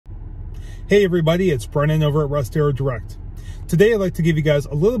Hey everybody, it's Brennan over at Russ Darrow Direct. Today I'd like to give you guys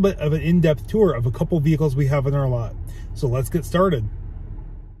a little bit of an in-depth tour of a couple vehicles we have in our lot. So let's get started.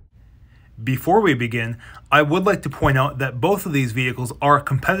 Before we begin, I would like to point out that both of these vehicles are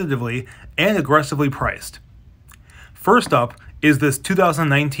competitively and aggressively priced. First up is this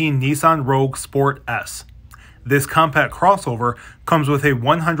 2019 Nissan Rogue Sport S. This compact crossover comes with a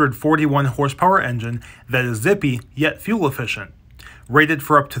 141 horsepower engine that is zippy yet fuel efficient, rated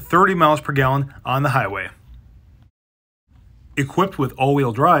for up to 30 miles per gallon on the highway. Equipped with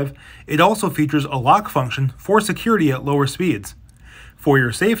all-wheel drive, it also features a lock function for security at lower speeds. For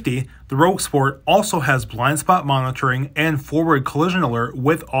your safety, the Rogue Sport also has blind spot monitoring and forward collision alert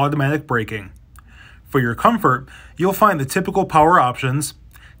with automatic braking. For your comfort, you'll find the typical power options,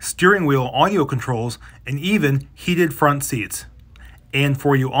 steering wheel audio controls, and even heated front seats. And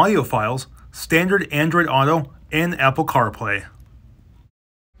for you audiophiles, standard Android Auto and Apple CarPlay.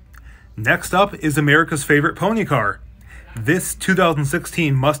 Next up is America's favorite pony car. This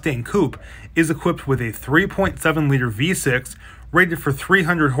 2016 Mustang Coupe is equipped with a 3.7-liter V6 rated for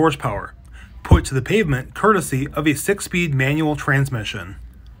 300 horsepower, put to the pavement courtesy of a 6-speed manual transmission.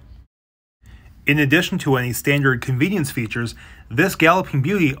 In addition to any standard convenience features, this galloping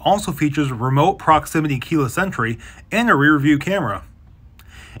beauty also features remote proximity keyless entry and a rear view camera.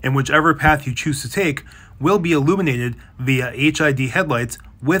 And whichever path you choose to take will be illuminated via HID headlights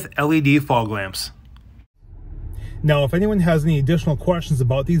with LED fog lamps. Now, if anyone has any additional questions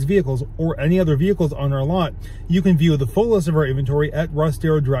about these vehicles or any other vehicles on our lot, you can view the full list of our inventory at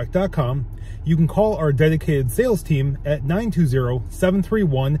russdarrowdirect.com. You can call our dedicated sales team at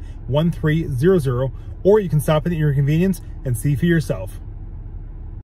 920-731-1300, or you can stop in at your convenience and see for yourself.